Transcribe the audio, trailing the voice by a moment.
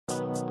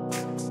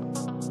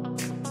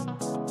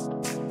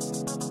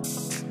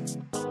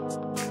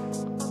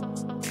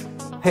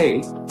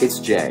Hey, it's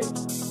Jay,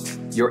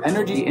 your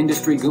energy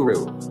industry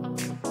guru.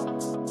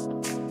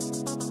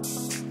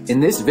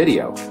 In this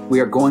video, we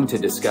are going to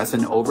discuss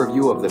an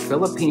overview of the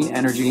Philippine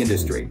energy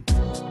industry.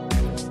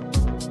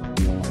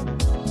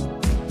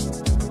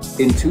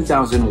 In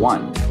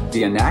 2001,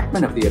 the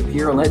enactment of the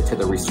APIR led to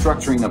the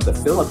restructuring of the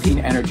Philippine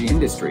energy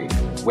industry,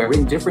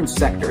 wherein different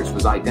sectors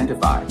was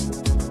identified.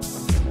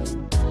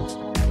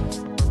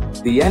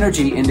 The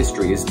energy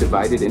industry is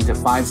divided into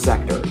 5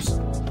 sectors.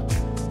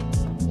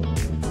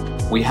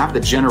 We have the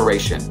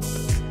generation,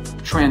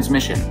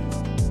 transmission,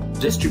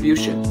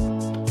 distribution,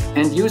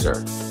 end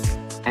user,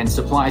 and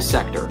supply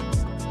sector.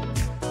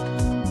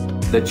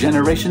 The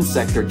generation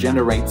sector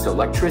generates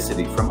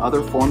electricity from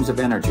other forms of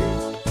energy.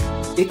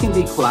 It can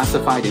be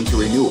classified into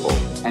renewable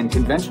and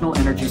conventional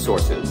energy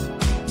sources.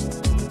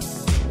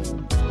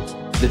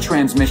 The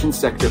transmission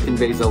sector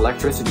conveys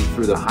electricity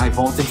through the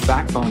high-voltage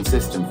backbone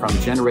system from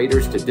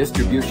generators to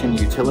distribution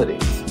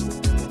utilities.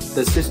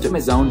 The system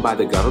is owned by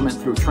the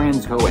government through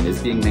Transco and is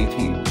being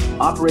maintained,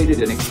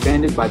 operated and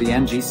expanded by the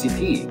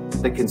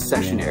NGCP, the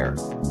concessionaire.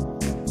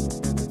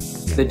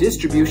 The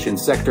distribution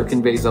sector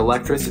conveys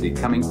electricity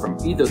coming from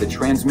either the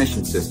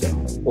transmission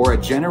system or a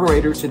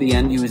generator to the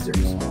end users.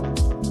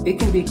 It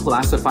can be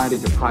classified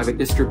into private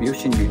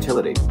distribution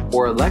utility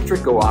or electric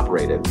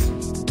cooperatives.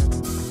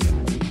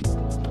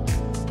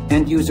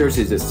 End users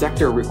is a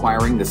sector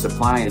requiring the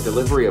supply and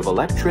delivery of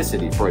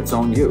electricity for its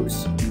own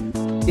use.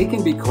 It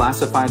can be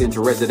classified into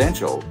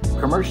residential,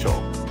 commercial,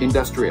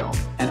 industrial,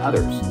 and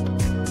others.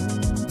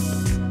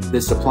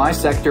 The supply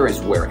sector is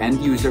where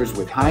end users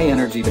with high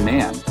energy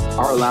demand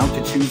are allowed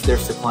to choose their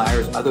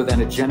suppliers other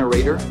than a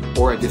generator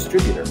or a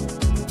distributor.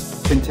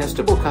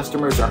 Contestable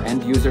customers are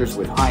end users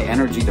with high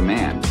energy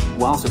demand,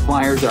 while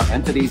suppliers are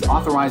entities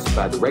authorized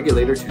by the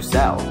regulator to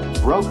sell,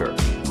 broker,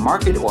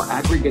 market or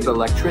aggregate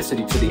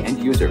electricity to the end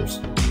users.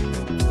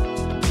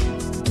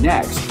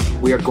 Next,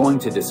 we are going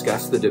to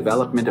discuss the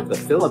development of the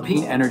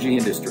Philippine energy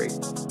industry.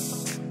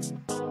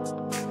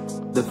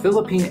 The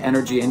Philippine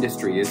energy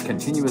industry is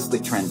continuously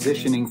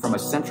transitioning from a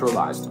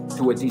centralized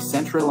to a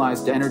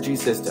decentralized energy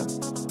system.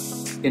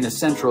 In a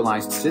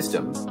centralized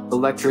system,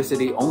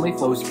 electricity only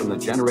flows from the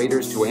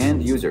generators to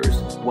end users,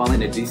 while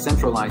in a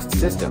decentralized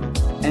system,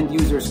 end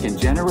users can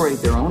generate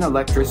their own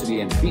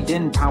electricity and feed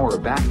in power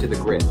back to the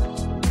grid.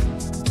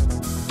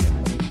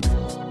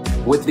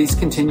 With these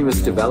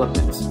continuous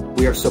developments,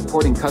 we are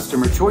supporting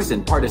customer choice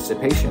and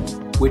participation,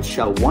 which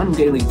shall one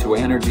day lead to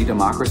energy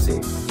democracy.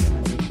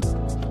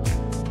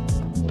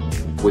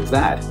 With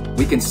that,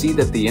 we can see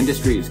that the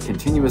industry is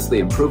continuously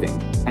improving,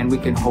 and we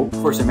can hope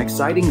for some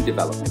exciting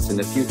developments in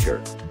the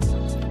future.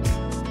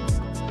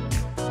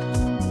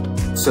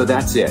 So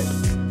that's it.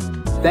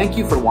 Thank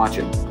you for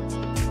watching.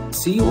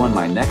 See you on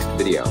my next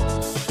video.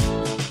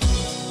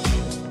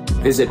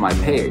 Visit my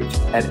page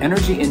at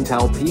Energy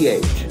Intel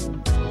PH.